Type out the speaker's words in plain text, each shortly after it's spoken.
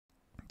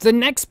the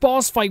next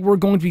boss fight we're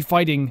going to be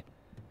fighting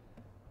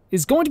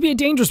is going to be a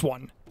dangerous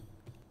one.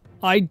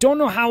 I don't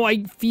know how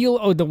I feel.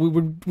 Oh, no,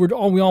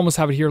 we almost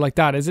have it here like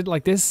that. Is it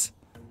like this?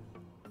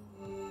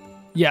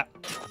 Yeah.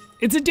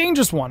 It's a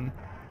dangerous one,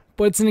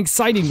 but it's an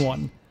exciting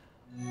one.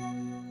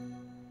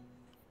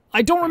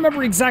 I don't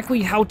remember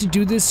exactly how to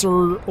do this,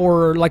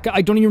 or like,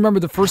 I don't even remember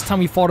the first time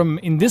we fought him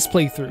in this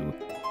playthrough.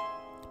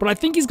 But I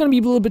think he's going to be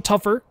a little bit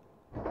tougher.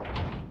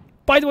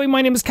 By the way,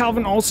 my name is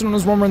Calvin, also known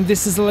as Romer, and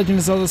this is The Legend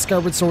of Zelda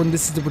Skyward Sword, and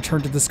this is the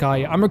Return to the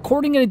Sky. I'm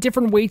recording in a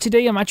different way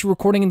today. I'm actually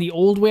recording in the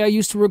old way I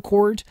used to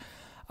record.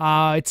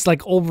 It's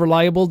like old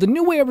reliable. The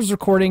new way I was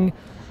recording,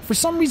 for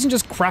some reason,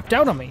 just crapped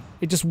out on me.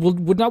 It just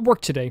would not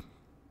work today.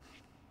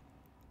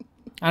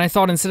 And I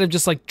thought instead of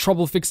just like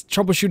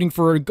troubleshooting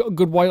for a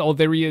good while, oh,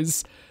 there he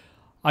is.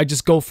 I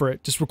just go for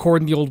it. Just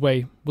record in the old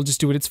way. We'll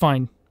just do it. It's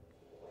fine.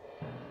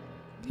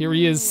 Here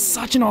he is.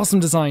 Such an awesome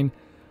design.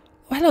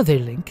 Oh, hello there,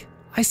 Link.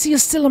 I see you're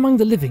still among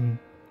the living.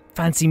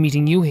 Fancy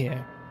meeting you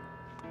here.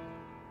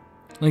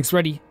 Link's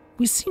ready.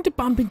 We seem to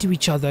bump into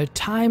each other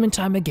time and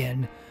time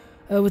again.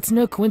 Oh, it's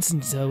no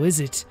coincidence though, is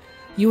it?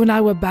 You and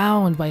I were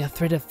bound by a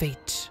thread of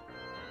fate.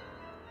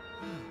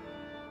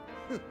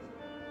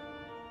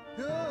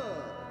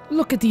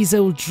 Look at these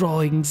old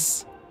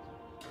drawings.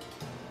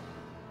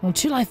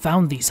 Until I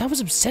found these, I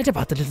was upset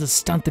about the little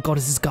stunt the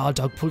goddess's guard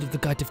dog pulled at the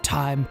Gate of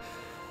Time.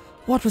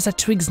 What was that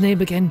twig's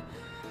name again?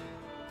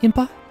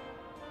 Impa?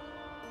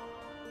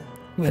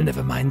 Well,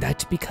 never mind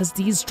that, because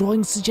these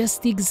drawings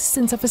suggest the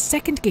existence of a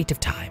second Gate of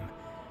Time.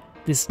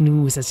 This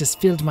news has just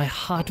filled my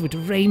heart with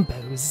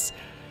rainbows.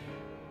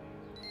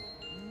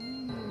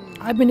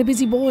 I've been a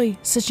busy boy,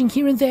 searching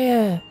here and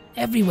there,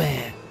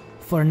 everywhere,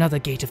 for another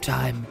Gate of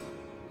Time.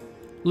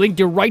 Link,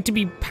 you're right to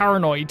be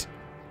paranoid.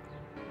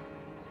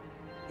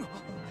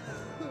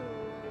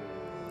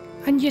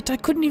 And yet I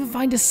couldn't even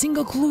find a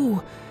single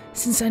clue.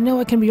 Since I know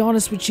I can be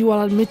honest with you,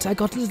 I'll admit I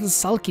got a little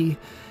sulky.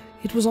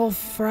 It was all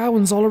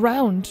frowns all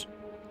around.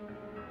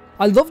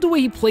 I love the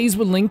way he plays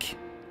with Link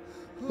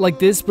like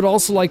this, but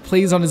also like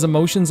plays on his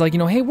emotions, like, you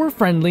know, hey, we're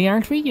friendly,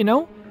 aren't we, you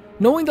know?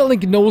 Knowing that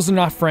Link knows they're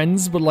not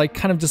friends, but like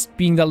kind of just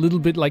being that little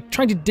bit, like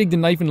trying to dig the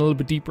knife in a little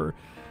bit deeper.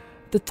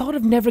 The thought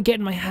of never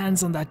getting my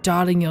hands on that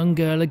darling young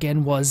girl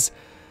again was,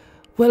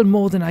 well,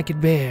 more than I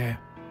could bear.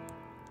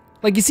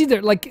 Like, you see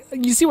there, like,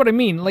 you see what I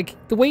mean? Like,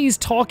 the way he's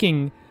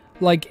talking,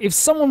 like, if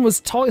someone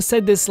was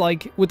said this,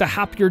 like, with a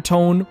happier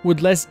tone,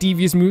 with less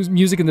devious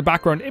music in the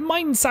background, it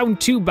mightn't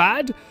sound too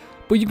bad,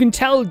 but you can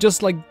tell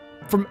just, like,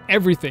 from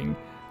everything,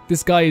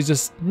 this guy is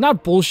just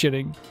not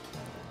bullshitting,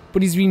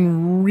 but he's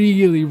being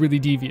really, really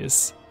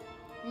devious.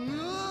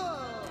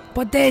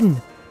 But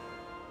then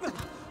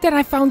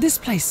I found this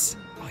place.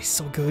 Oh, he's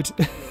so good.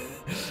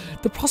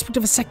 The prospect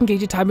of a second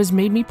Gate of Time has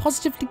made me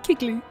positively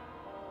giggly.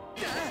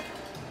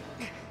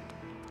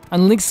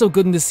 And Link's so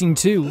good in this scene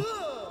too.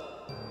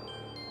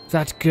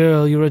 That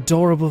girl, your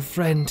adorable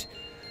friend,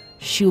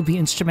 she'll be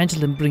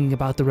instrumental in bringing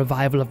about the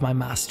revival of my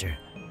master.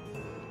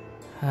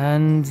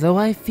 And though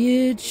I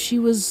feared she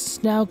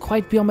was now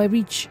quite beyond my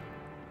reach,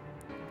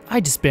 I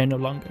despair no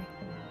longer.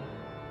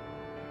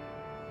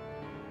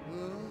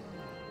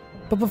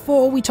 But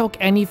before we talk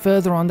any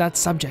further on that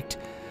subject,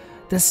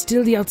 there's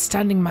still the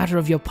outstanding matter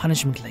of your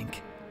punishment,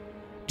 Link.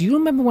 Do you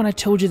remember when I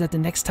told you that the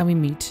next time we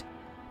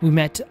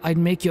met, I'd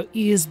make your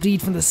ears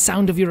bleed from the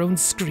sound of your own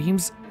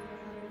screams?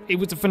 It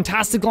was a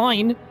fantastic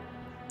line.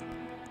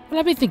 Well,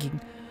 I've been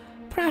thinking,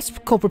 perhaps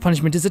corporal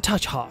punishment is a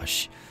touch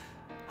harsh.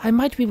 I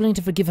might be willing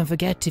to forgive and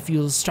forget if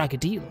you'll strike a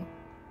deal.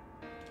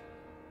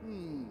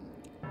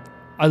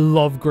 I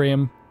love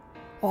Graham.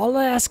 All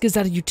I ask is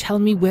that you tell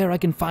me where I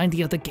can find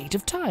the other Gate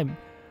of Time.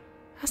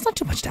 That's not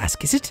too much to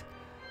ask, is it?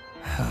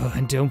 Oh,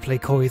 and don't play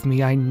coy with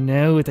me, I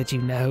know that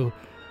you know.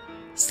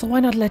 So why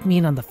not let me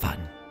in on the fun?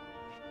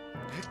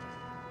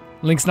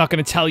 Link's not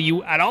going to tell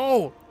you at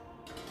all.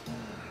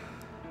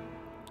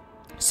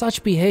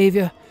 Such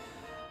behavior.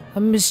 A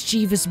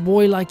mischievous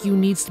boy like you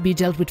needs to be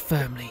dealt with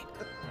firmly.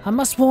 I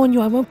must warn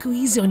you, I won't go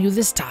easy on you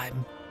this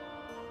time.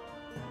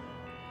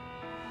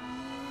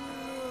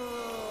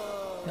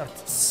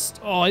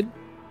 Oh,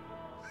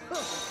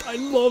 I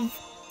love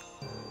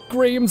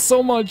Graham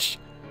so much.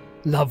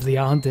 Lovely,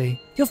 aren't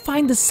they? You'll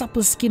find the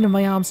supple skin of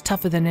my arms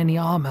tougher than any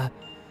armor.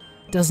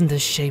 Doesn't the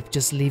shape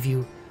just leave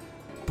you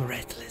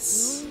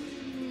breathless?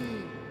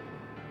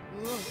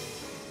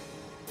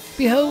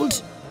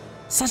 Behold,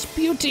 such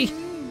beauty,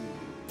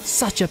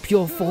 such a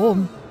pure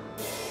form,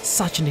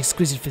 such an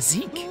exquisite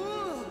physique,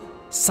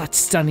 such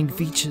stunning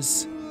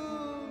features.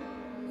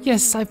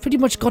 Yes, I've pretty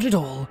much got it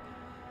all,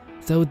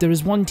 though there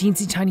is one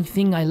teensy tiny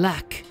thing I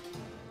lack.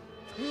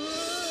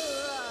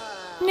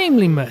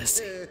 Namely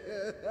mercy.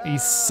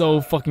 He's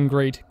so fucking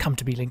great. Come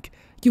to me, Link.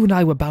 You and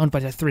I were bound by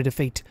the thread of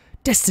fate,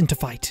 destined to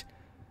fight.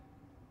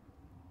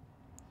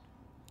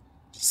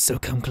 So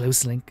come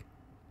close, Link.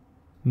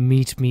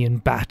 Meet me in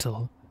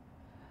battle.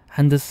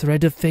 And the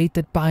thread of fate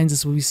that binds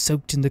us will be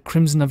soaked in the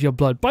crimson of your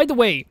blood. By the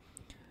way,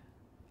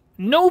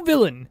 no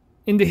villain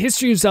in the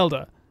history of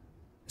Zelda,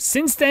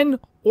 since then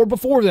or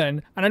before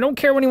then, and I don't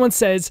care what anyone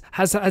says,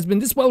 has been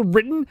this well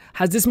written,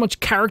 has this much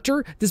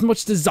character, this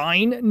much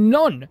design.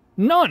 None.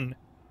 None.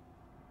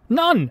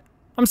 None.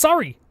 I'm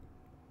sorry.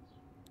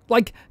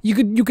 Like, you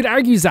could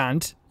argue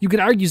Zant. You could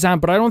argue Zant,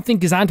 but I don't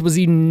think Zant was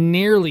even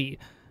nearly,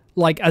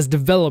 like, as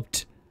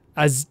developed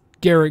as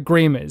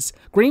Graham is.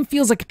 Graham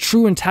feels like a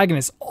true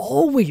antagonist.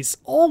 Always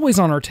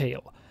on our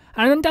tail.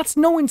 And that's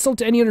no insult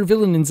to any other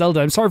villain in Zelda.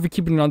 I'm sorry for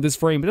keeping it on this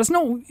frame, but that's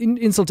no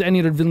insult to any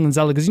other villain in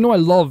Zelda, because you know I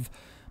love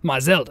my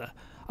Zelda.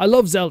 I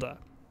love Zelda.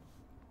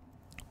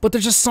 But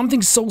there's just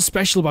something so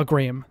special about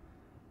Graham.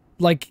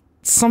 Like,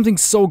 something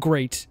so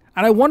great.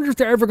 And I wonder if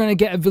they're ever going to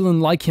get a villain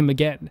like him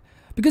again.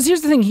 Because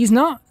here's the thing, he's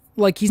not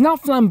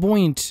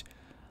flamboyant,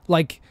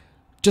 like,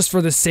 just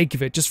for the sake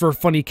of it, just for a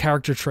funny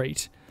character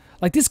trait.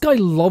 Like, this guy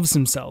loves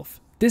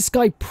himself. This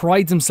guy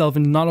prides himself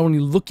in not only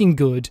looking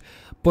good,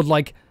 but,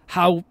 like,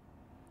 how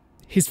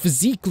his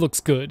physique looks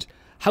good,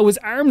 how his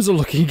arms are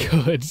looking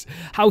good,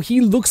 how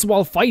he looks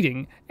while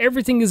fighting.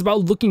 Everything is about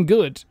looking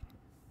good.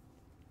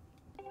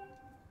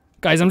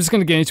 Guys, I'm just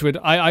gonna get into it.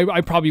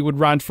 I probably would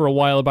rant for a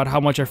while about how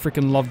much I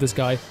freaking love this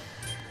guy.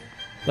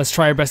 Let's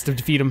try our best to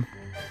defeat him.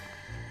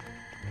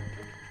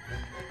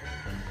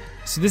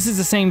 So this is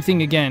the same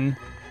thing again.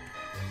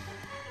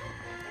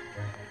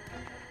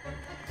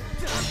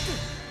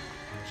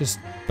 Just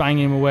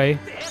banging him away.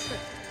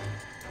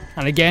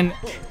 And again,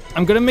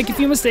 I'm gonna make a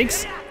few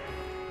mistakes,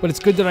 but it's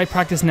good that I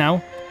practice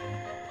now.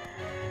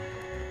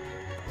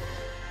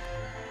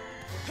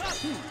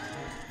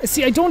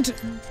 See,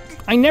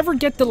 I never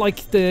get the,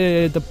 like,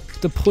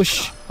 the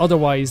push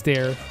otherwise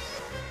there.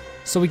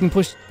 So we can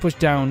push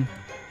down.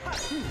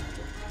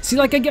 See,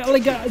 like, I get,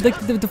 like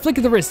the flick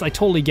of the wrist, I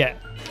totally get.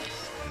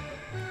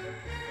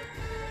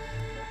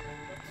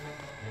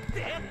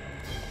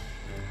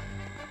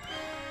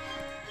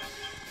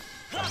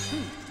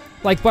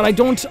 Like, but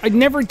I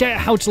never get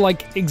how to,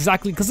 like,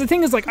 exactly, because the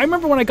thing is, like, I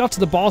remember when I got to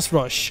the boss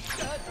rush,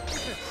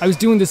 I was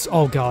doing this,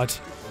 oh god.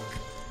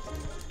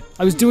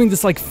 I was doing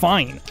this, like,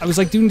 fine. I was,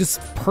 like, doing this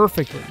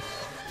perfectly.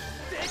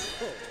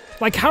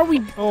 Like, how are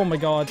we, oh my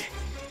god.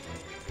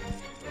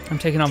 I'm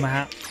taking off my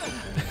hat.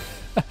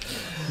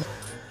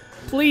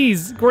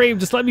 Please, Graham,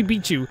 just let me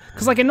beat you.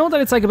 Because, like, I know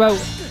that it's, like,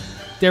 about,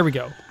 there we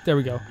go, there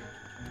we go.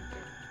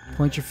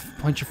 Point your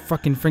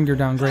fucking finger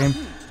down, Graham.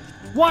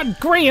 What,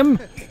 Graham?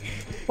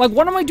 Like,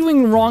 what am I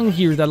doing wrong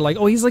here that, like,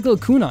 oh, he's like little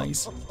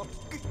kunais.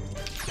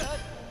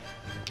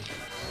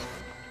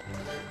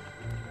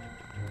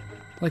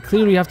 Like,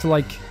 clearly you have to,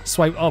 like,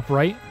 swipe up,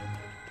 right?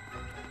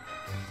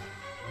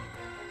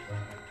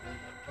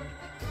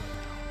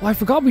 Oh, I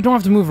forgot we don't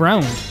have to move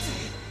around.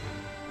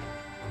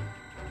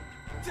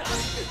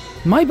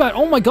 My bad.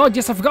 Oh my god,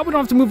 yes, I forgot we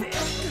don't have to move.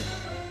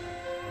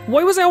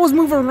 Why was I always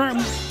moving around?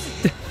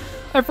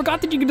 I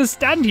forgot that you could just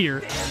stand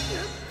here.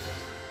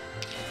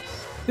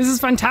 This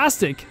is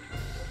fantastic.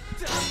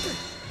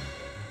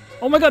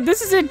 Oh my god,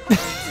 this is it!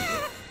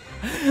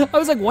 I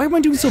was like, why am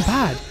I doing so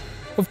bad?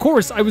 Of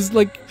course, I was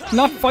like,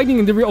 not fighting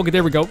in the real. Okay,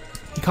 there we go.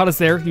 He caught us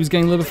there. He was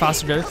getting a little bit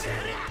faster there.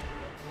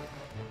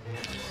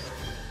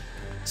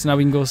 So now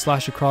we can go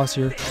slash across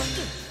here.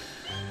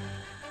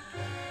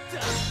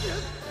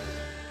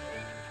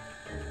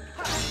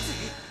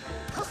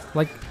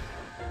 Like,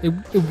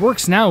 it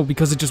works now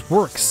because it just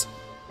works.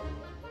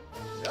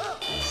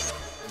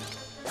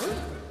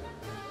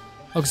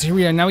 Oh, so here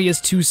we are. Now he has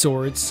 2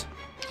 swords.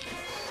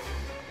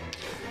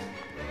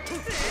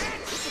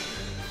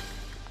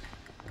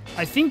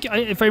 I think,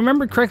 if I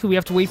remember correctly, we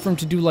have to wait for him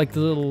to do, like, the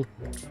little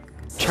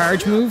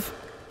charge move,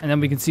 and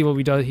then we can see what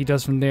he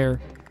does from there.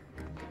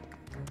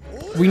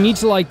 We need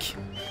to, like...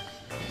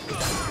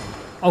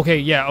 Okay,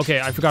 yeah,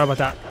 okay, I forgot about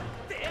that.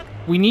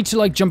 We need to,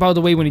 like, jump out of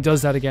the way when he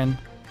does that again.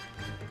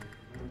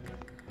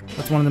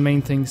 That's one of the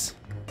main things.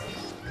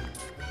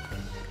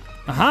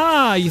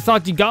 Aha! You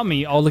thought you got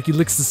me. Oh, look, he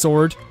licks the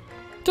sword.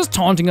 Just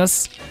taunting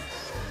us.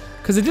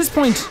 Because at this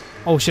point...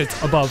 Oh, shit,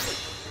 above.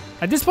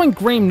 At this point,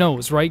 Graham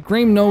knows, right?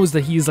 Graham knows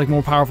that he's, like,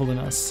 more powerful than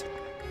us.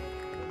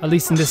 At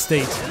least in this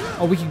state.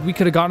 Oh, we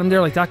could have gotten him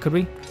there like that, could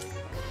we?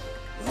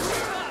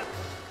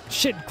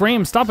 Shit,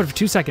 Graham, stop it for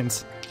 2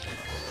 seconds.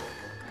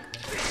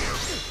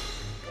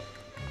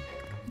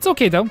 It's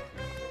okay, though.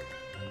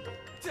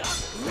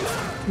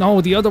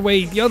 No, the other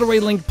way,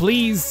 Link,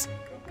 please.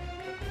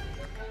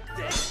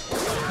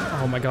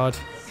 Oh my god.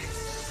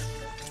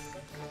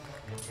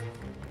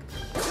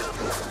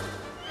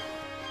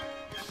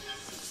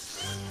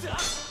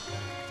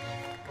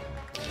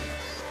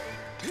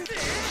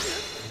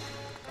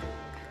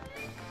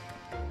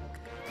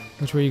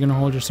 Which way are you gonna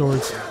hold your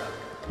swords?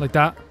 Like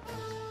that?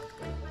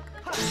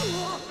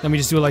 Let me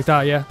just do it like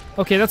that, yeah?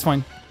 Okay, that's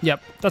fine.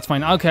 Yep, that's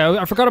fine. Okay,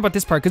 I forgot about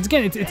this part, because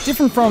again, it's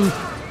different from...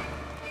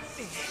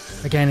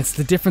 Again, it's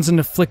the difference in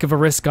the flick of a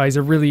wrist, guys.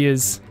 It really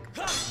is.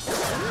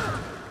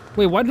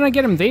 Wait, why didn't I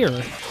get him there?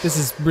 This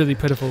is really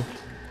pitiful.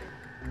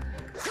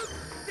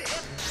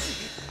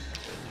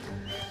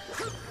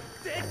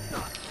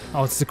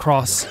 Oh, it's the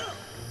cross.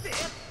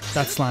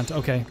 That slant,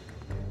 okay.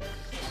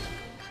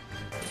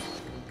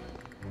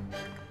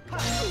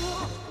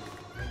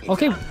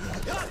 Okay.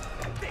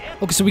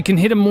 Okay, so we can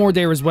hit him more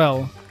there as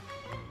well.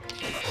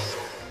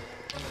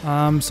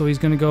 So he's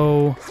gonna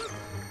go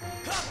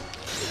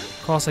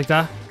cross like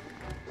that.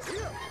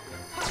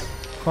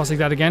 Cross like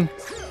that again.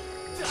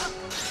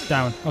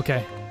 Down.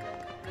 Okay.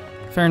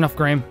 Fair enough,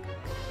 Graham.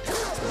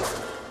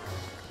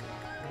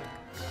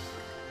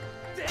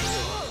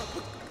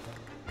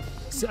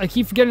 So I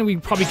keep forgetting we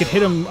probably could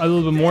hit him a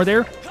little bit more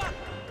there.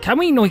 Can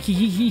we? No,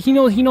 he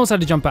knows how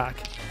to jump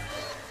back.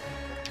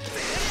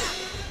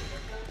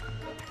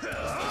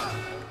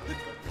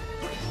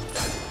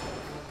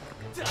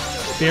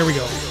 There we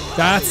go.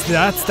 That's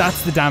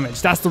the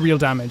damage. That's the real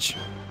damage.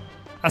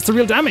 That's the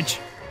real damage.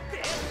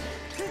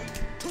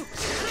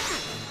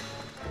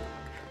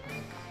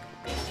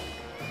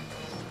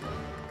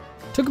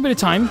 Took a bit of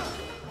time.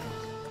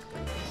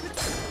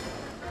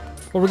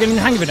 But we're getting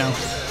the hang of it now.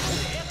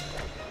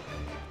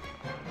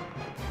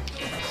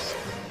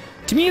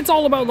 To me, it's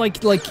all about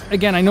like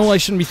again, I know I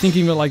shouldn't be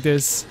thinking of it like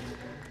this,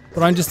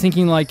 but I'm just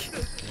thinking like,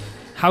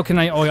 how can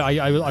I, oh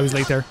I was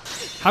late there.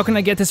 How can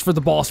I get this for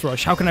the boss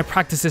rush? How can I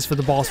practice this for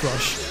the boss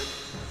rush?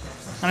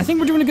 And I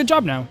think we're doing a good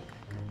job now.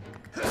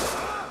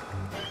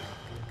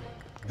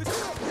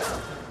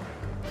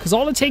 Because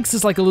all it takes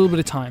is like a little bit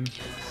of time.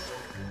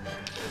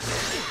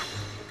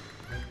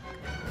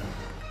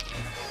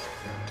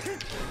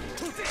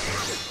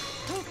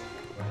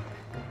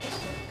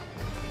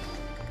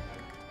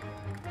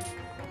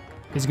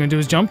 Is he gonna do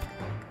his jump?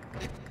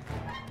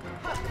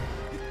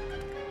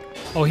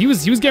 Oh, he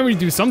was getting ready to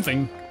do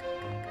something.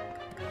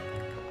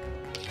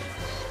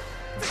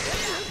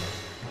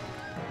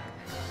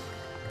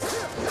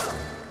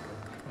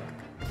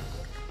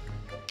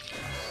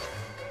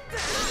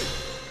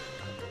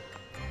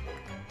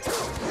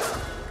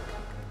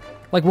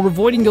 Like, we're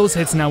avoiding those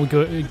hits now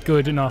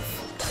good enough.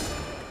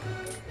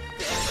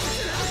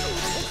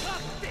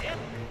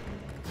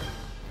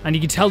 And you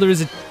can tell there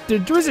is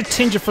a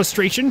tinge of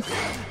frustration.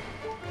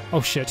 Oh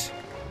shit.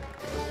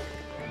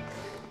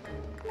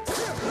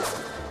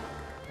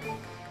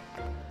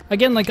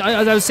 Again, like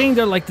I was saying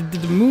there, like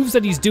the moves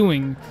that he's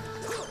doing,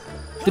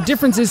 the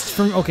difference is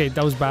from, okay,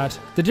 that was bad.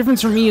 The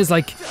difference for me is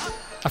like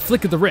a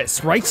flick of the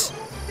wrist, right?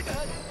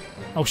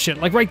 Oh shit,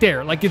 like right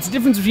there. Like it's the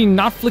difference between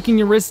not flicking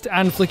your wrist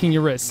and flicking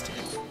your wrist.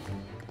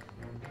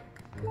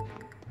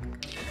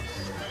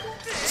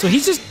 So he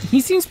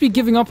seems to be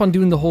giving up on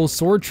doing the whole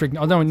sword trick.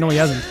 Oh no, he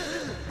hasn't.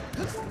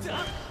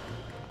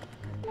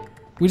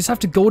 We just have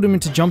to goad him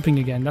into jumping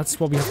again. That's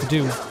what we have to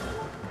do.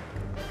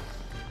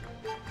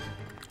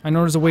 I know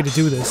there's a way to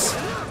do this.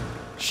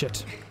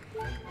 Shit.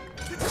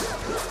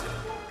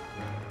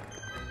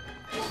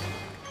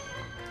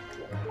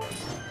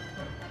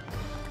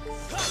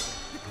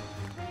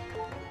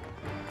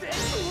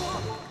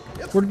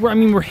 I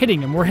mean, we're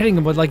hitting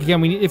him, but like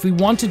again, if we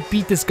want to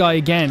beat this guy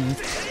again,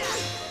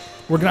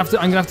 I'm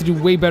gonna have to do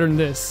way better than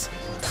this.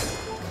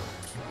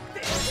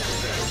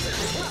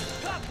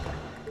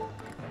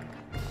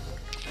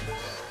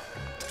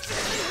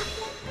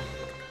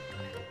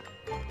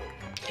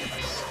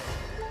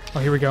 Oh,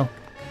 here we go.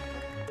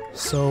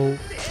 So,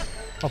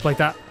 up like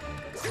that.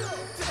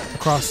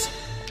 Across.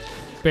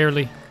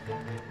 Barely.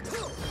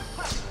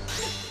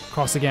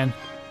 Across again.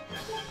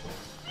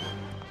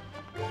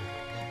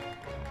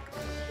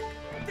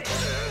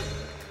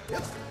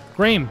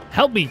 Graham,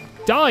 help me!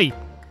 Die!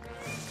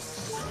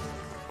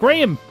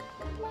 Graham!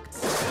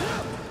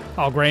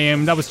 Oh,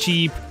 Graham, that was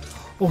cheap.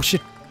 Oh,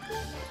 shit.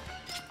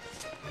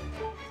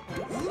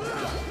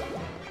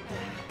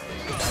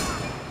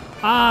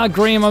 Ah,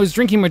 Graham, I was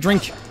drinking my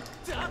drink.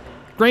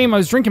 Graham, I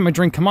was drinking my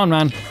drink. Come on,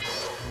 man.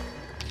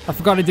 I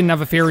forgot I didn't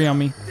have a fairy on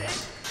me.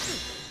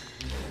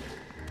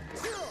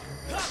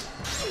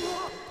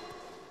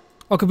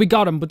 Okay, we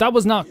got him, but that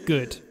was not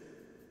good.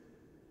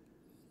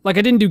 Like,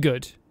 I didn't do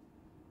good.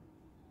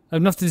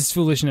 Enough of this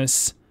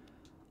foolishness.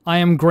 I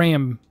am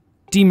Graham,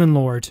 Demon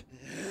Lord.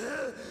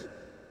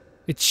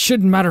 It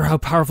shouldn't matter how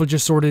powerful your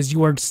sword is,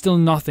 you are still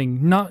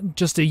nothing. Not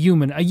just a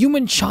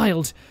human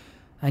child.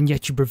 And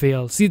yet you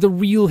prevail. See, the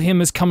real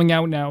him is coming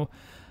out now.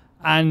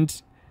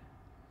 And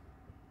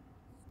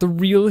the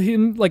real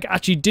him, like,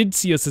 actually did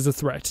see us as a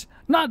threat.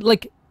 Not,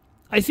 like,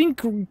 I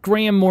think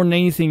Graham more than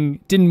anything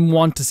didn't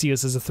want to see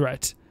us as a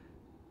threat.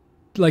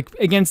 Like,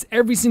 against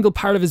every single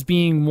part of his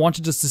being,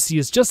 wanted us to see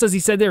us, just as he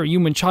said there, a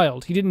human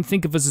child. He didn't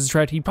think of us as a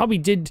threat. He probably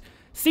did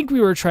think we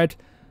were a threat,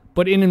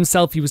 but in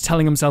himself, he was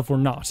telling himself we're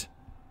not.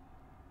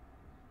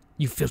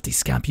 You filthy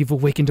scamp, you've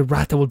awakened a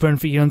wrath that will burn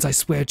for eons. I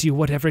swear to you,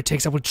 whatever it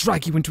takes, I will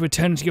drag you into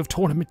eternity of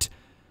torment.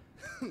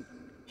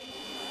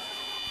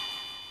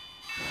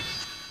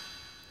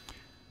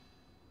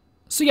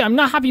 So yeah, I'm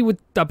not happy with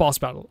that boss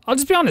battle. I'll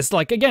just be honest,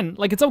 like, again,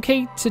 like, it's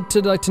okay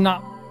to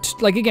not...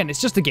 Like, again,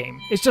 it's just a game.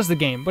 It's just a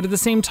game. But at the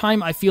same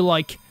time, I feel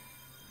like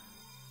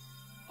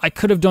I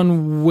could have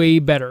done way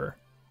better.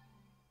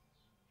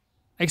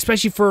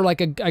 Especially for,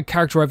 like, a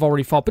character I've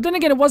already fought. But then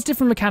again, it was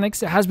different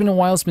mechanics. It has been a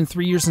while. It's been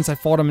 3 years since I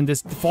fought him in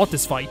this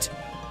fight.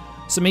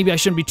 So maybe I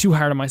shouldn't be too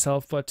hard on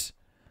myself, but...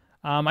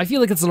 I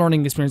feel like it's a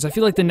learning experience. I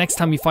feel like the next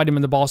time we fight him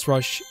in the boss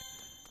rush,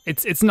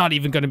 it's not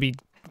even going to be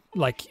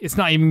like, it's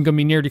not even gonna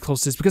be nearly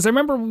close to this. Because I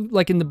remember,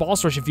 like, in the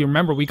boss rush, if you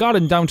remember, we got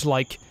him down to,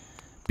 like,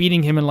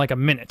 beating him in, like, a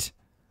minute.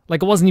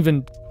 Like, it wasn't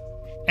even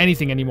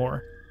anything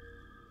anymore.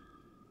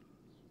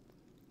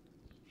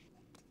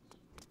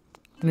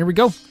 And here we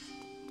go.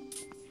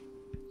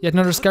 Yet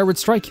another Skyward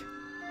Strike.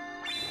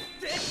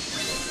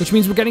 Which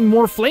means we're getting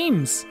more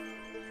flames.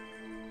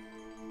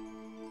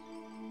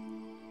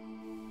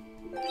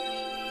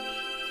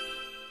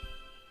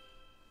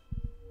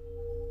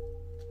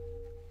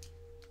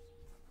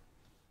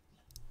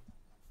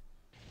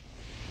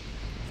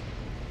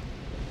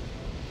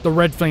 The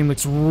red flame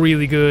looks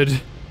really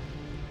good.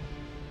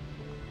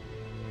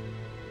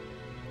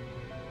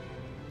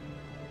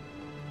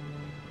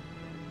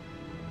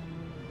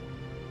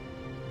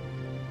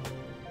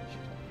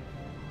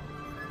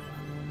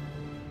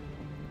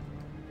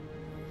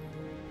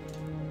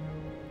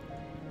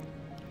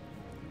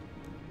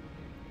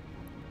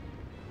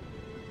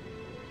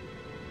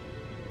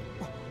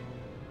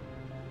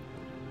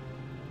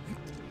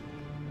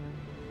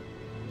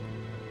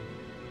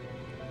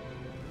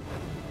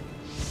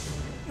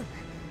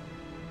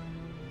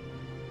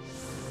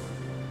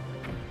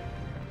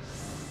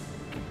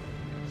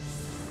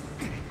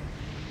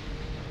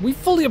 We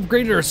fully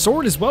upgraded our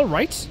sword as well,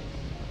 right?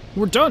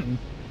 We're done.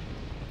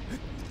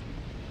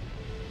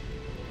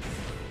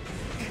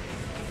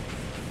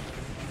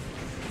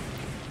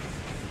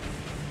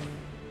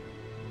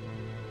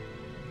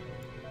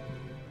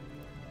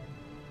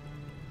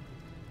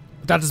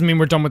 But that doesn't mean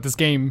we're done with this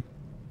game.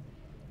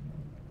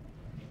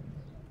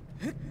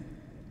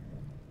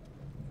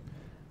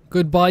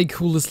 Goodbye,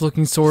 coolest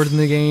looking sword in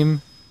the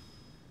game.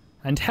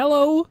 And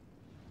hello!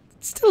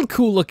 Still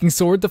cool looking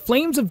sword. The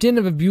flames of Din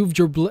have imbued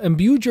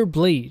your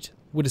blade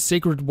with a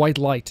sacred white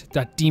light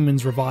that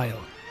demons revile.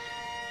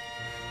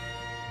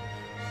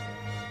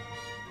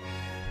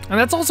 And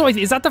that's also,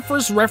 is that the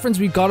first reference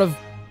we got of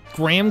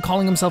Graham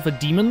calling himself a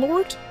demon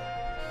lord?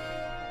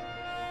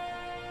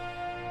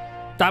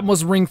 That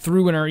must ring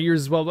through in our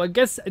ears as well. But I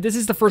guess this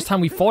is the first time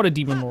we fought a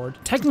demon lord.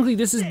 Technically,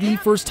 this is the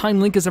first time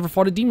Link has ever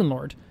fought a demon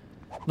lord.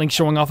 Link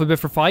showing off a bit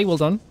for Fi, well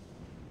done.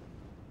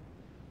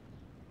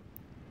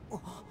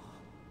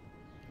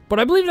 But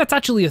I believe that's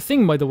actually a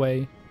thing, by the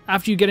way.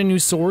 After you get a new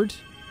sword,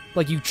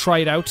 like you try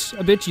it out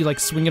a bit, you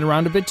like swing it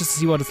around a bit just to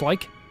see what it's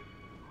like.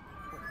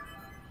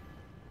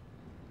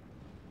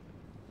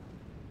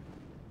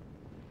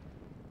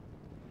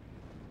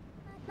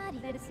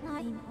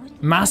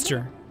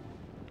 Master.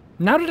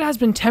 Now that it has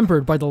been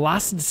tempered by the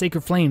last of the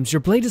sacred flames,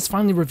 your blade has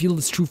finally revealed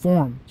its true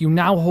form. You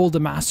now hold a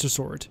Master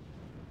Sword.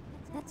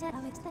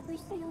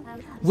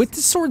 With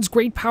the sword's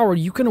great power,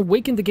 you can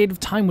awaken the Gate of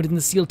Time within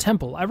the sealed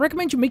temple. I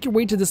recommend you make your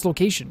way to this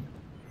location.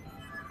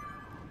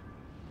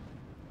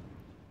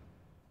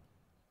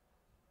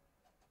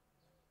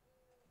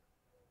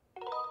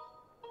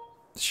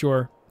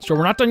 Sure,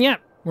 we're not done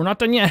yet. We're not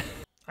done yet.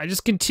 I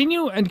just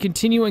continue and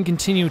continue and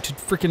continue to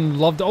freaking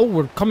love the— oh,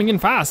 we're coming in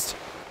fast.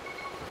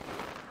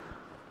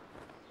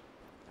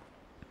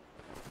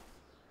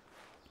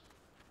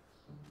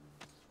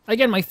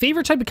 Again, my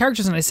favorite type of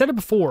characters, and I said it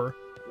before,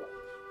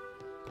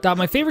 that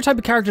my favorite type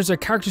of characters are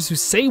characters who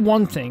say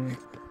one thing,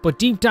 but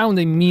deep down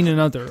they mean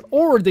another.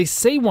 Or they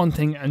say one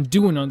thing and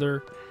do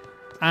another.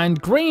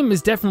 And Graham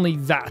is definitely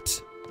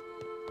that.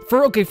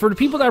 For the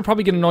people that are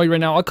probably getting annoyed right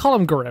now, I'll call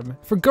him Graham.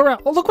 For Graham—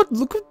 oh, look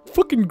what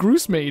fucking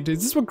GROOSE made.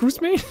 Is this what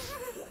GROOSE made?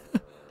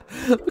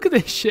 Look at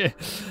this shit.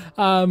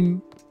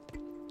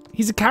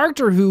 He's a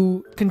character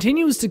who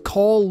continues to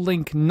call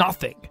Link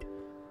nothing.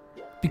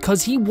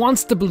 Because he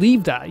wants to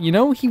believe that, you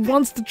know? He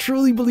wants to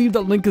truly believe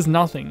that Link is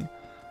nothing.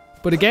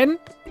 But again,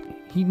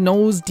 he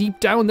knows deep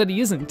down that he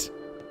isn't.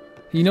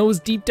 He knows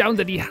deep down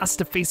that he has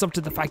to face up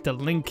to the fact that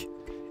Link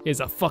is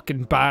a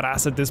fucking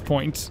badass at this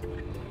point.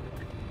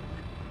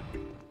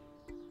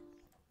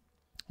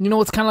 You know,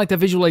 it's kind of like the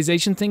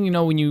visualization thing, you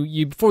know, when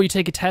you before you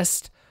take a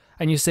test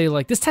and you say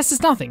like, this test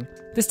is nothing.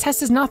 This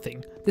test is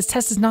nothing. This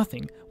test is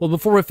nothing. Well,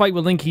 before I fight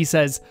with Link, he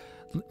says,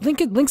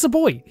 Link's a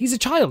boy. He's a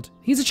child.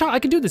 He's a child. I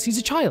can do this. He's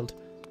a child.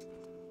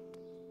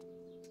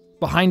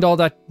 Behind all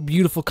that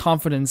beautiful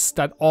confidence,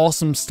 that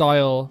awesome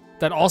style,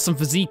 that awesome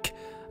physique,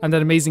 and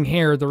that amazing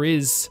hair, there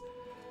is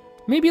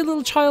maybe a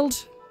little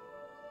child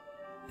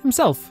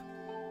himself.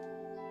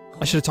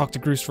 I should have talked to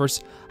GROOSE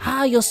first.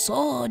 Ah, your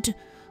sword.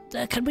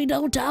 There can be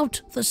no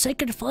doubt. The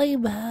sacred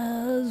flame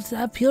has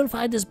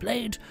purified this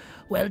blade.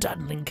 Well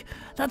done, Link.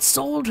 That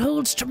sword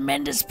holds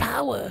tremendous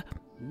power.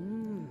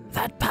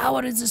 That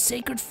power is a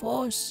sacred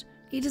force.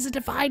 It is a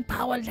divine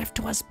power left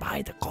to us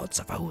by the gods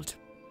of old.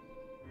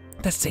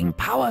 The same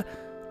power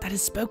that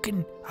is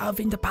spoken of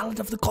in the ballad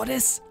of the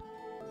goddess.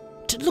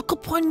 To look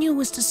upon you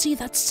is to see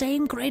that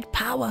same great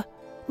power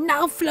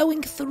now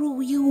flowing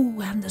through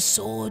you and the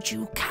sword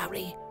you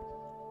carry.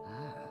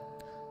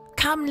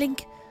 Come,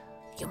 Link.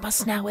 You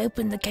must now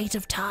open the Gate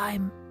of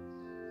Time.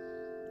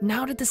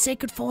 Now that the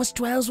sacred force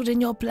dwells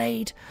within your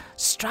blade,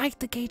 strike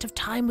the Gate of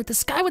Time with the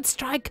Skyward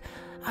Strike,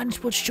 and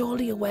it will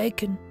surely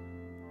awaken.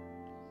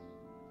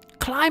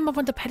 Climb up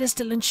on the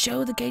pedestal and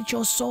show the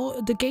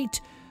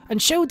gate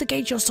and show the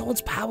gate your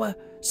sword's power.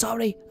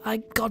 Sorry, I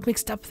got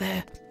mixed up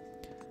there.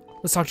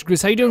 Let's talk to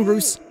Groose. How you doing,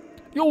 Groose?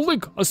 Yo,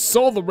 Link, I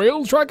saw the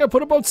rail track I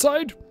put up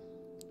outside.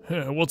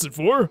 What's it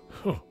for?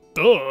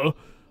 Duh.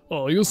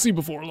 Oh, you'll see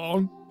before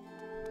long.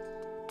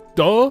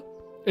 Duh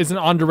is an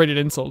underrated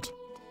insult.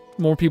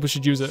 More people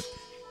should use it.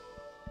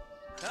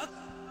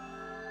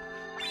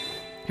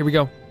 Here we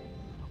go.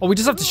 Oh, we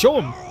just have to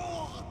show him.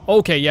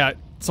 Okay, yeah,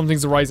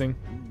 something's arising.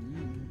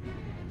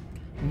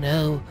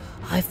 No,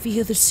 I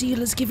fear the seal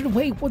has given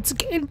way once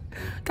again.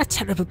 That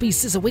terrible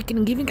beast is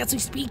awakening even as we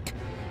speak.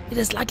 It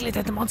is likely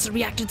that the monster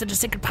reacted to the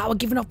sacred power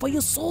given off by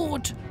your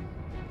sword.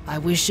 I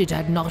wish it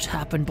had not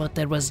happened, but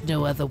there was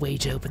no other way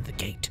to open the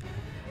gate.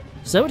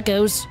 So it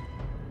goes.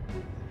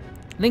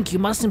 Link, you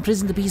must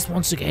imprison the beast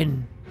once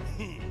again.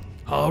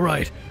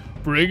 Alright,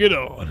 bring it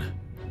on.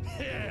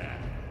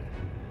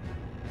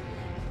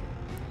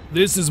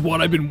 This is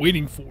what I've been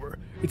waiting for.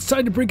 It's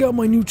time to break out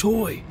my new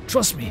toy.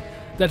 Trust me,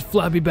 that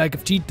flabby bag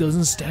of teeth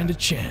doesn't stand a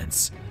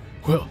chance.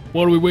 Well,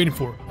 what are we waiting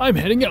for? I'm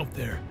heading out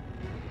there.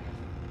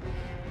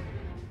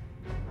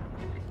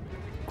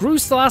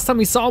 Groose, the last time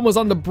we saw him, was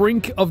on the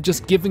brink of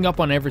just giving up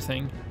on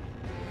everything.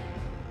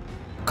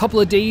 A couple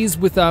of days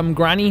with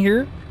Granny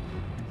here.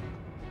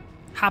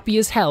 Happy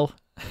as hell.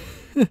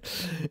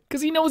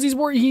 Because he knows he's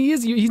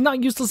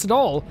not useless at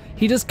all.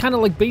 He just kind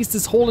of like based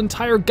his whole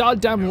entire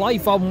goddamn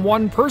life on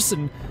one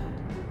person.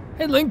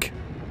 Hey, Link.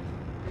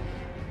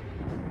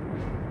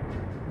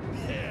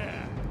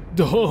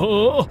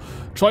 Duh.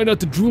 Try not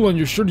to drool on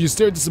your shirt as you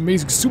stare at this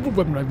amazing super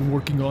weapon I've been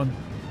working on.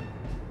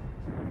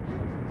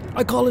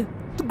 I call it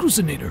the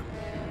Groosinator.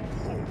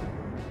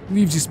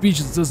 Leaves you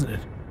speechless, doesn't it?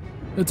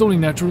 That's only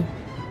natural.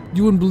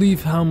 You wouldn't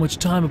believe how much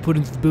time I put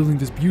into building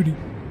this beauty.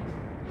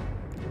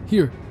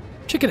 Here,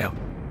 check it out.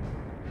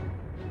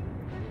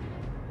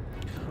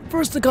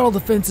 First, I got all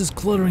the fences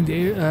cluttering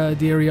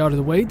the area out of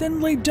the way,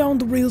 then laid down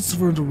the rails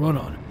for him to run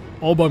on.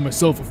 All by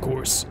myself, of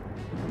course.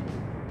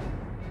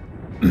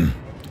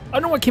 I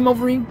don't know what came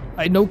over me.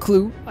 I had no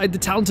clue. I had the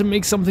talent to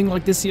make something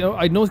like this, you know.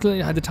 I know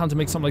I had the talent to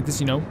make something like this,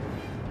 you know.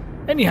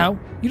 Anyhow,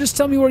 you just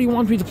tell me where you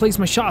want me to place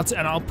my shots,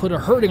 and I'll put a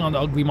hurting on the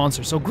ugly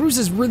monster. So Groose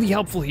is really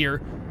helpful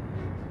here.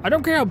 I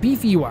don't care how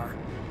beefy you are.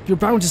 You're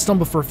bound to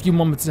stumble for a few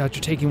moments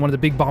after taking one of the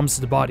big bombs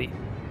to the body.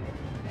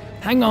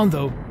 Hang on,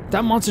 though.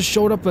 That monster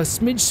showed up a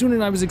smidge sooner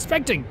than I was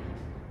expecting.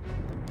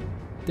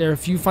 There are a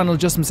few final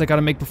adjustments I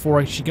gotta make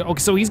before she can.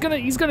 Okay, so he's gonna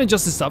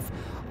adjust his stuff.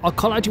 I'll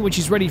call out to you when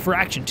she's ready for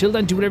action. Till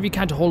then, do whatever you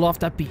can to hold off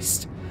that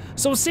beast.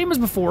 So same as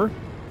before.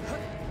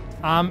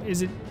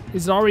 Is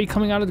it already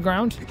coming out of the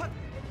ground?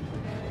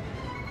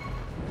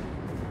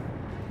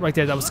 Right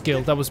there, that was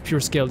skill. That was pure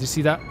skill. Do you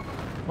see that?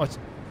 What?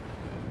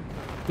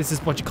 This is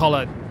what you call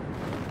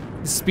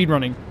this is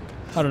speedrunning.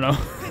 I don't know.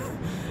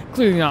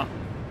 Clearly not.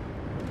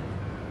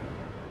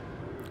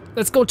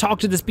 Let's go talk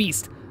to this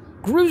beast.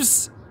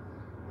 Groose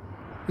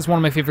is one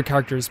of my favorite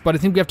characters, but I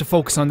think we have to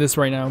focus on this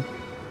right now.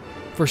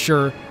 For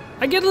sure.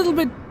 I get a little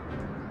bit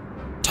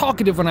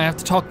talkative when I have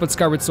to talk about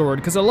Skyward Sword,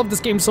 because I love this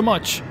game so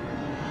much.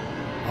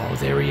 Oh,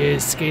 there he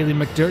is, Scaly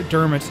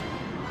McDermott.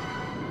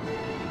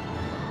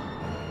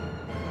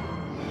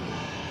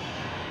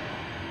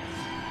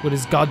 With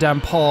his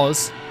goddamn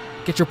paws.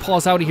 Get your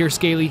paws out of here,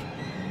 Scaly.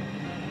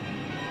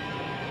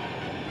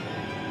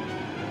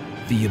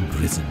 The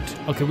Imprisoned.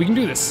 Okay, we can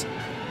do this.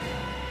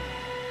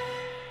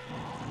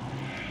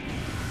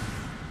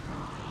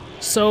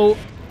 So,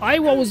 I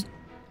always...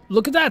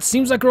 Look at that,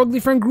 seems like our ugly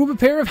friend grew up a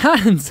pair of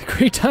hands.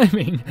 Great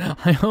timing.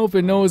 I hope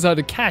it knows how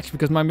to catch,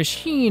 because my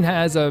machine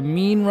has a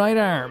mean right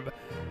arm.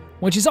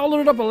 When she's all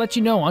loaded up, I'll let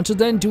you know. Until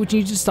then, do what you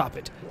need to stop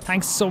it.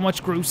 Thanks so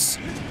much, Groose.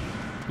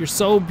 You're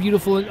so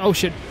beautiful and... Oh,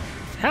 shit.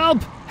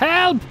 Help!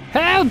 Help!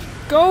 Help!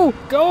 Go!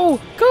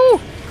 Go! Go!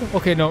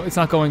 Okay, no, it's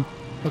not going.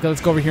 Okay,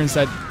 let's go over here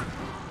instead.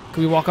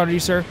 Can we walk under you,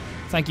 sir?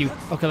 Thank you.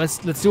 Okay, let's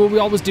do what we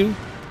always do.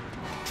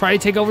 Try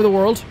to take over the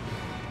world.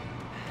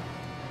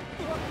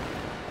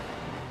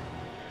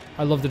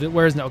 I love it.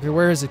 Where is it? Okay,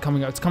 where is it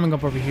coming up? It's coming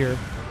up over here.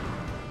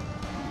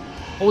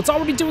 Oh, it's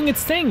already doing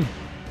its thing.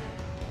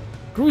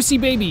 Groosey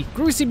baby.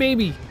 Groosey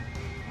baby.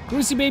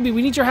 Groosey baby,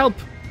 we need your help.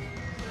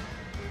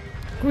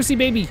 Groosey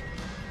baby.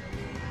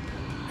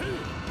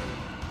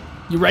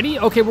 You ready?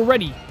 Okay, we're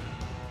ready.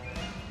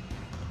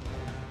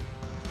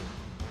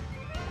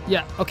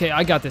 Yeah, okay,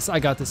 I got this. I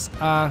got this.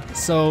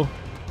 So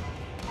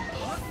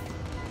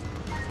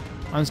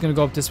I'm just gonna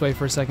go up this way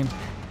for a second.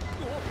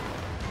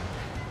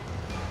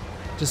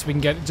 Just so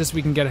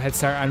we can get a head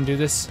start and do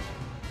this.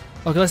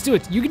 Okay, let's do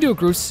it. You can do it,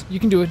 Groose.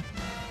 You can do it.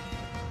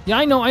 Yeah,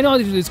 I know how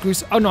to do this,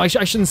 Groose. Oh no, I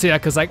shouldn't say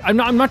that because like I'm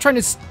not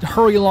trying to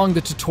hurry along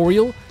the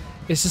tutorial.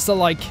 It's just that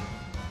like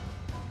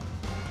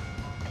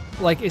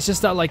it's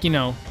just that like, you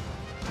know,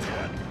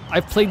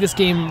 I've played this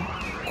game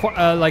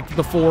like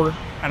before,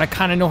 and I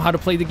kind of know how to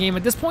play the game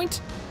at this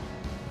point.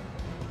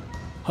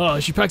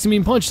 She packs a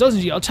mean punch,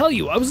 doesn't she? I'll tell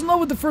you, I was in love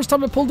with the first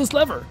time I pulled this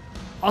lever.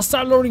 I'll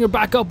start loading her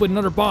back up with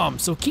another bomb,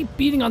 so keep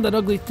beating on that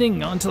ugly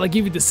thing until I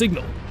give you the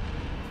signal.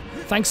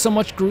 Thanks so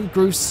much,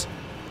 Groose.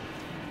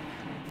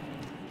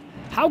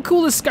 How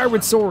cool is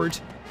Skyward Sword?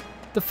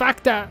 The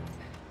fact that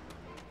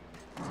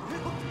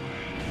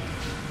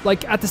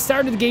Like, at the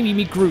start of the game, you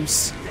meet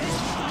GROOSE.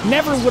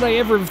 Never would I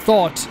ever have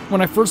thought,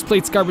 when I first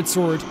played Skyward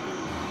Sword,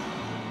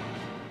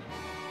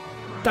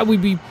 that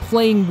we'd be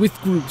playing with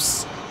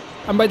GROOSE.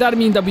 And by that I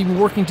mean that we'd be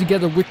working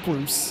together with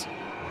GROOSE.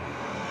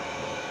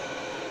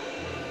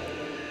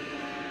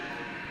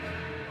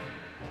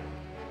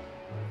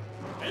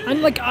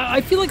 And like,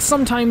 I feel like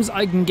sometimes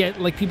I can get,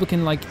 like, people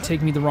can like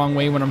take me the wrong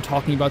way when I'm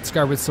talking about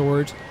Skyward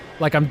Sword.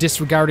 Like I'm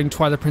disregarding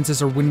Twilight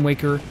Princess or Wind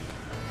Waker.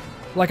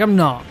 Like I'm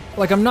not.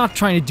 Like I'm not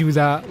trying to do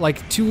that.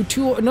 Like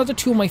another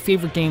two of my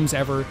favorite games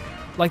ever.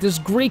 Like there's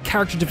great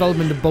character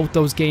development in both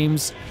those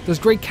games. There's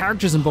great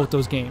characters in both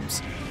those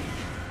games.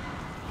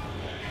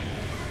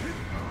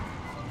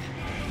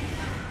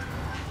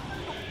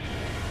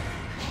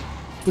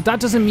 But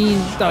that doesn't mean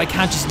that I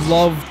can't just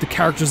love the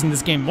characters in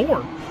this game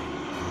more.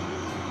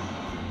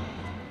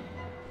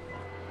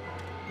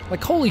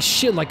 Like, holy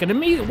shit, like,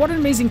 what an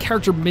amazing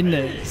character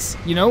Midna is,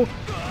 you know?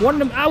 What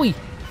an, owie!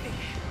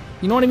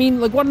 You know what I mean?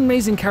 Like, what an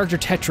amazing character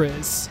Tetra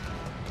is.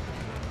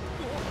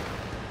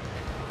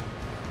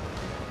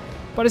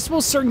 But I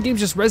suppose certain games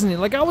just resonate.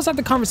 Like, I always have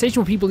the conversation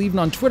with people even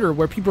on Twitter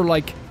where people are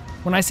like,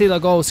 when I say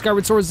like, oh,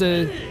 Skyward Sword's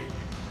a...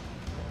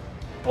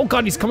 Oh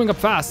god, he's coming up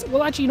fast.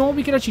 Well, actually, you know what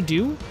we could actually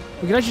do?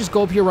 We could actually just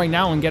go up here right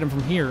now and get him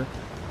from here.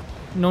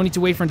 No need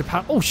to wait for him to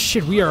pass. Oh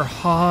shit, we are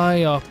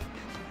high up.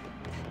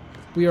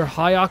 We are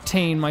high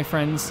octane, my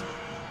friends.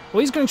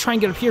 Well, he's gonna try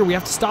and get up here. We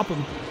have to stop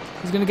him.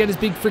 He's gonna get his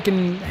big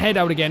freaking head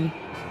out again.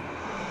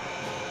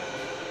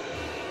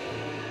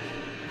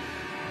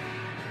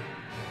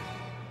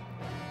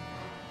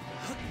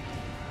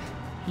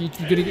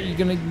 You're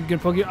gonna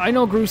poke you. I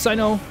know, GROOSE. I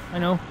know.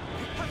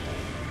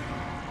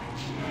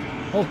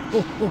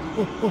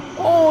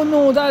 Oh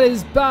no, that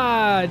is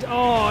bad.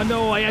 Oh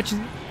no,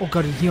 oh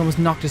god, he almost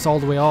knocked us all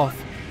the way off.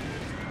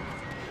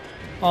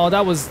 Oh,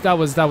 that was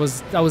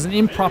an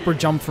improper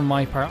jump from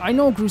my part. I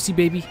know, GROOSE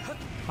baby.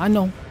 I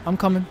know, I'm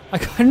coming.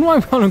 I know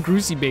I'm calling him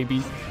GROOSE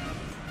baby.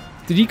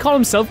 Did he call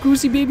himself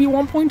GROOSE baby at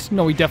one point?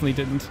 No, he definitely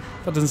didn't.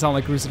 That doesn't sound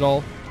like GROOSE at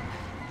all.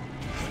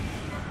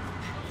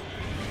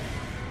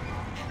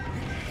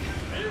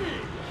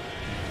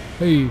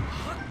 Hey.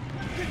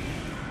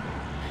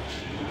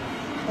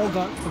 Oh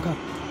god, oh god.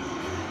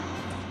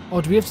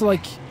 Oh, do we have to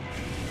like...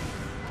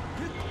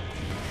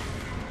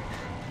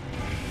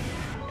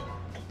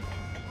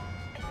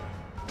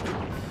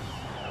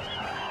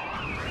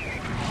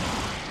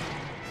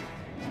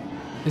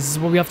 This is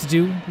what we have to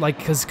do?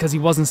 Like, cause he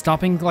wasn't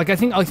stopping? Like, I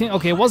think,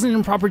 okay, it wasn't an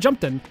improper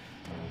jump then.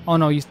 Oh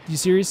no, you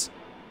serious?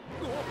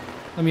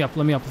 Let me up,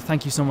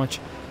 thank you so much.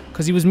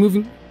 Cause he was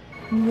moving...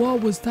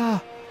 What was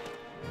that?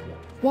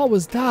 What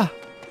was that?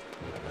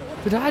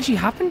 Did that actually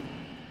happen?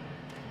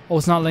 Oh,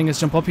 it's not letting us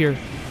jump up here.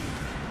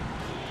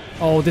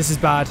 Oh, this is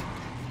bad.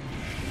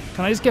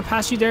 Can I just get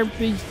past you there,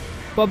 big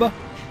Bubba?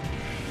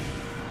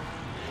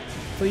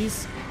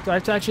 Please? Do I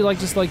have to actually, like,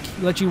 just, like,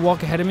 let you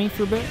walk ahead of me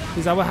for a bit?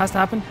 Is that what has to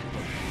happen?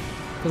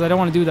 Because I don't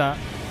want to do that.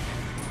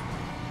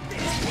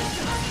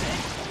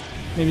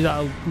 Maybe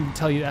that'll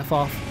tell you to F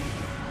off.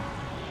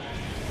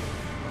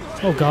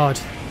 Oh, God.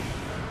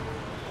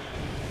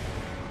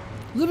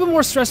 A little bit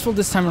more stressful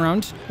this time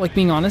around, like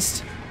being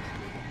honest.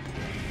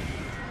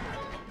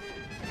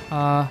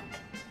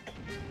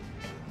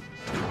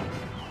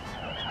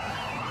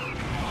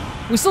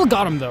 We still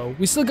got him though.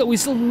 We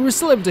were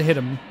still able to hit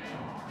him.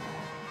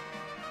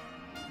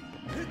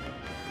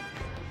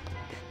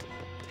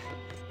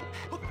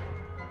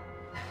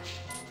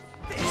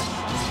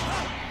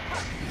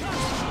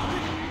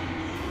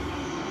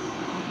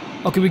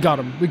 Okay, we got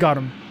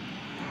him.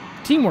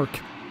 Teamwork.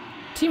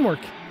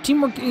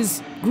 Teamwork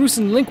is GROOSE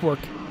and Link work.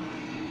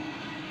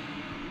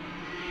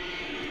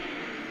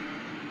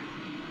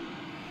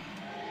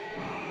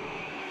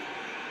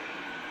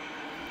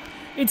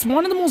 It's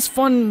one of the most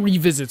fun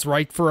revisits,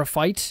 right, for a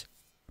fight?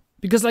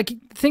 Because, like,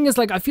 the thing is,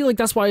 like, I feel like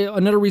that's why,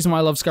 another reason why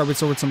I love Skyward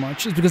Sword so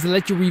much, is because they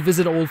let you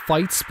revisit old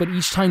fights, but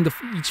each time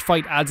each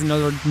fight adds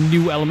another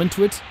new element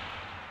to it.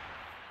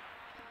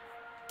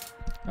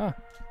 Ah.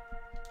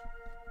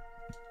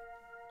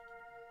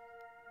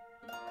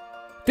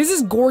 This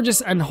is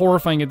gorgeous and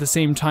horrifying at the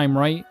same time,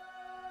 right?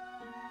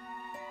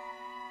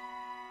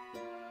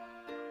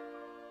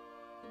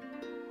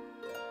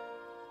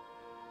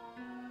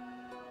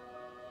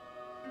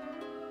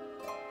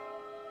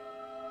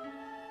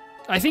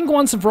 I think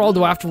once and for all,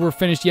 though, after we're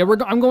finished, yeah,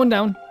 I'm going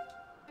down.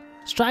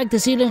 Strike the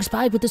ceiling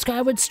spike with the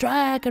Skyward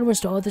strike and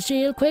restore the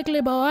shield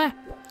quickly, boy.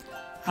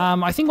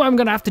 I think what I'm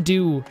gonna have to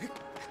do,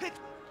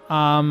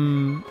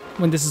 when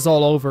this is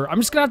all over, I'm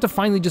just gonna have to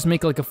finally just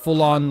make like a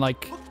full-on,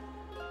 like,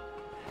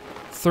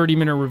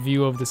 30-minute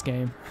review of this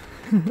game.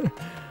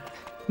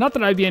 Not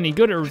that I'd be any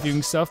good at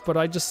reviewing stuff, but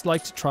I just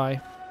like to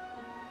try.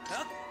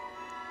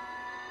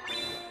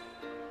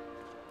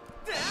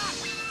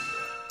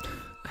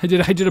 I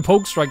did a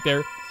poke strike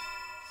there.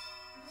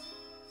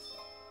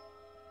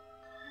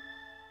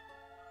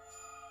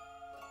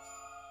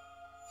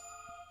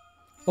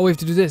 Oh, we have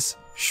to do this.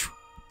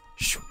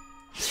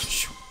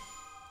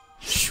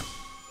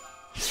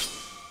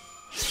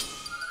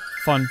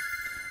 Fun.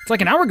 It's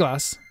like an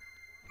hourglass.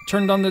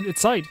 turned on its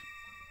side.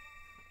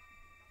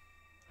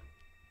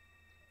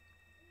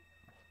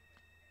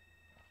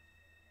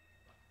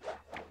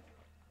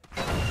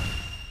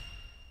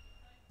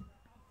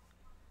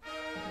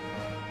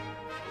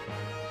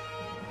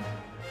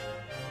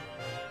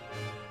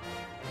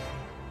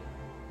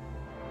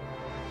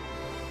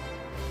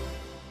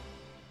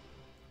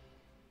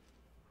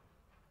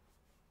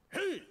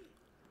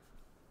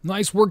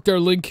 Nice work there,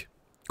 Link.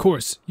 Of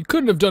course, you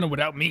couldn't have done it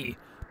without me.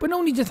 But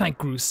no need to thank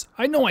Groose.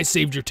 I know I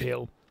saved your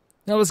tail.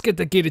 Now let's get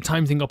that gated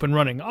time thing up and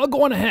running. I'll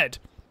go on ahead.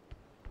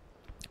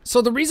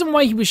 So the reason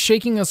why he was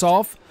shaking us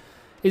off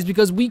is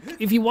because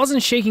if he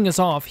wasn't shaking us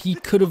off, he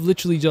could have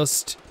literally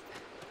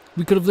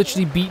we could have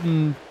literally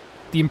beaten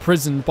the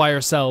imprisoned by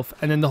ourselves,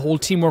 and then the whole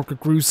teamwork with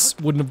Groose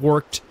wouldn't have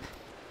worked.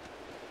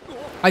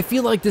 I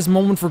feel like this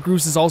moment for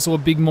Groose is also a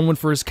big moment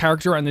for his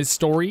character and his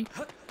story.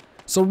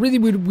 So really,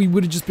 we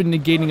would have just been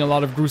negating a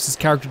lot of Groose's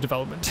character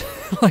development.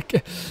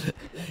 Like,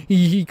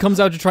 he comes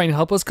out to try and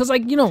help us, because,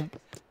 like, you know,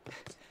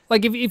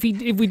 like, if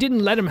we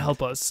didn't let him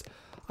help us,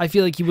 I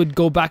feel like he would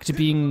go back to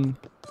being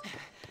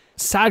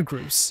sad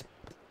Groose,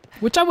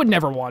 which I would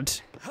never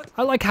want.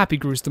 I like happy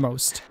Groose the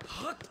most.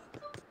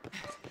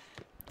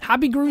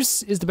 Happy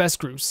Groose is the best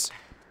Groose.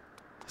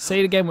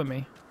 Say it again with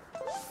me.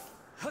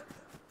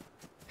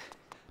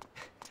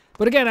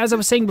 But again, as I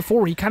was saying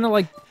before, he kind of,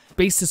 like,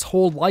 based his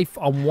whole life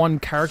on one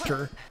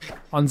character,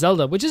 on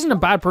Zelda, which isn't a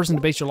bad person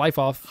to base your life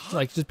off,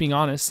 like, just being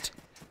honest.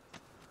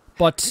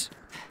 But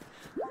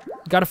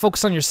you gotta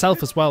focus on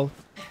yourself as well.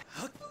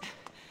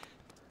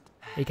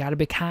 You gotta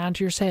be kind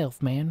to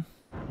yourself, man.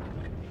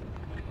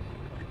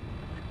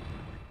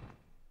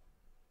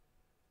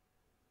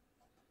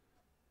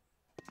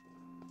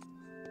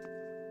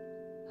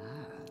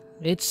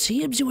 It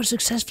seems you were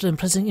successful in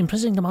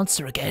imprisoning the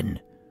monster again.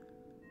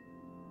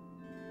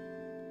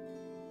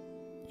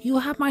 You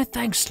have my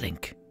thanks,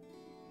 Link.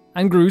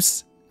 And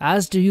Groose.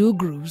 As do you,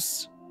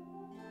 Groose.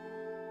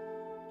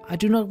 I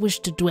do not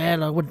wish to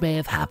dwell on what may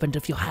have happened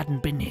if you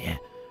hadn't been here.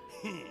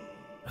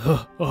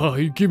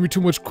 You give me too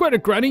much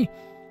credit, Granny.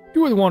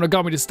 You were the one who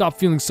got me to stop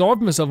feeling sorry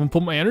for myself and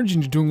put my energy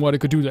into doing what I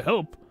could do to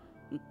help.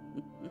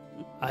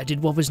 I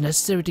did what was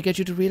necessary to get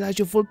you to realize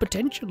your full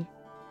potential.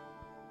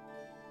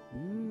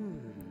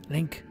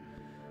 Link,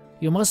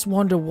 you must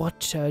wonder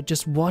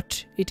just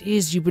what it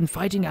is you've been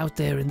fighting out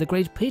there in the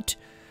Great Pit.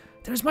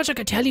 There is much I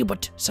could tell you,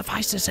 but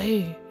suffice to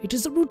say, it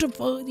is the root of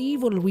the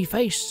evil we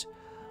face.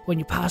 When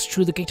you pass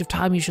through the Gate of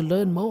Time, you shall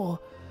learn more.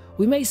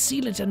 We may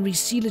seal it and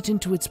reseal it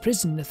into its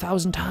prison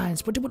 1,000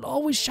 times, but it will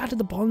always shatter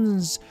the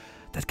bonds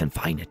that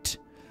confine it.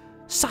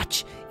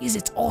 Such is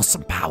its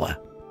awesome power.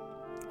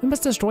 We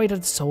must destroy it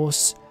at the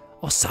source,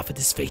 or suffer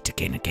this fate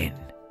again.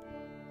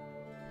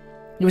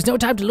 There is no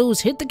time to lose.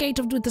 Hit the gate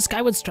with the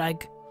Skyward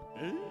Strike.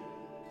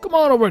 Come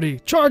on already,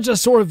 charge that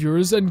sword of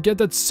yours and get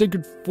that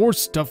sacred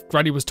force stuff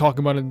Granny was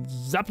talking about and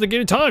zap the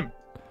gated time.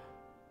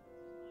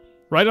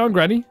 Right on,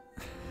 Granny.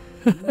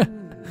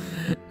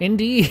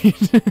 Indeed.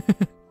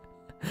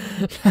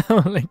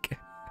 Now, like,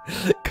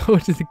 go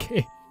to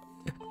the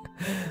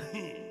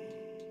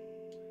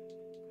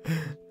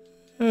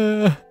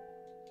gate.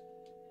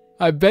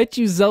 I bet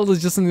you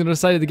Zelda's just on the other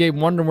side of the gate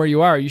wondering where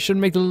you are. You shouldn't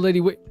make the little lady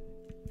wait.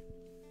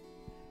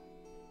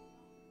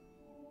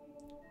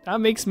 That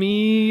makes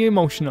me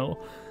emotional.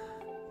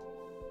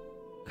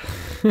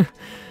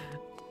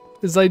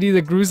 This idea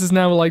that Groose is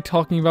now like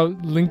talking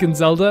about Link and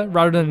Zelda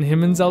rather than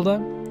him and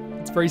Zelda.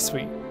 It's very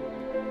sweet.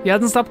 He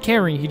hasn't stopped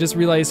caring, he just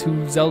realized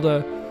who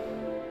Zelda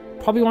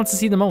probably wants to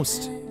see the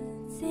most.